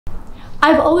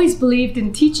I've always believed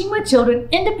in teaching my children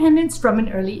independence from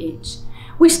an early age.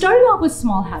 We started off with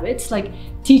small habits like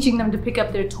teaching them to pick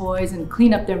up their toys and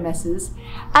clean up their messes.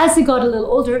 As they got a little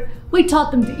older, we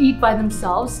taught them to eat by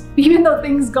themselves, even though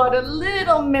things got a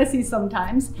little messy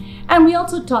sometimes. And we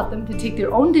also taught them to take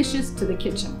their own dishes to the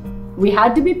kitchen. We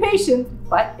had to be patient,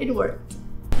 but it worked.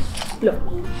 Look,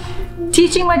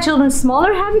 teaching my children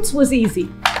smaller habits was easy,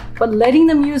 but letting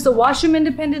them use the washroom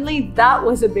independently, that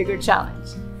was a bigger challenge.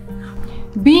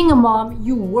 Being a mom,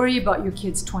 you worry about your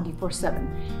kids 24/7,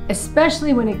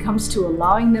 especially when it comes to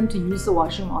allowing them to use the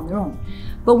washroom on their own.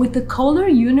 But with the Kohler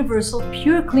Universal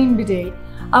Pure Clean Bidet,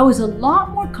 I was a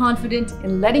lot more confident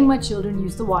in letting my children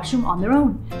use the washroom on their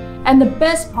own. And the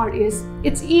best part is,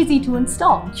 it's easy to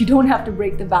install. You don't have to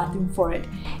break the bathroom for it.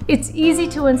 It's easy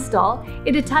to install.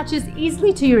 It attaches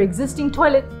easily to your existing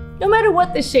toilet, no matter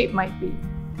what the shape might be.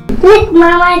 Look,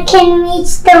 Mom, I can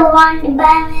reach the wand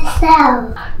by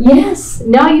myself. Yes,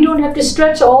 now you don't have to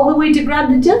stretch all the way to grab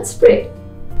the jet spray.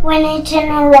 When I turn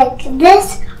it like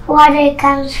this, water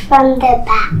comes from the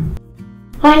back.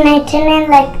 When I turn it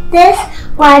like this,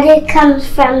 water comes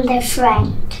from the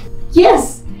front.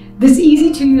 Yes, this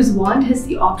easy-to-use wand has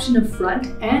the option of front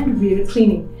and rear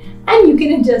cleaning. And you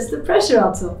can adjust the pressure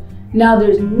also. Now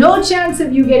there's no chance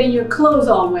of you getting your clothes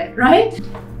all wet, right?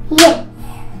 Yes.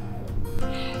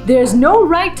 There's no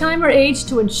right time or age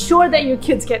to ensure that your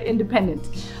kids get independent.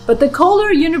 But the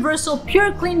Kohler Universal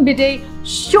Pure Clean Bidet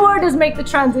sure does make the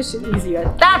transition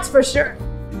easier, that's for sure.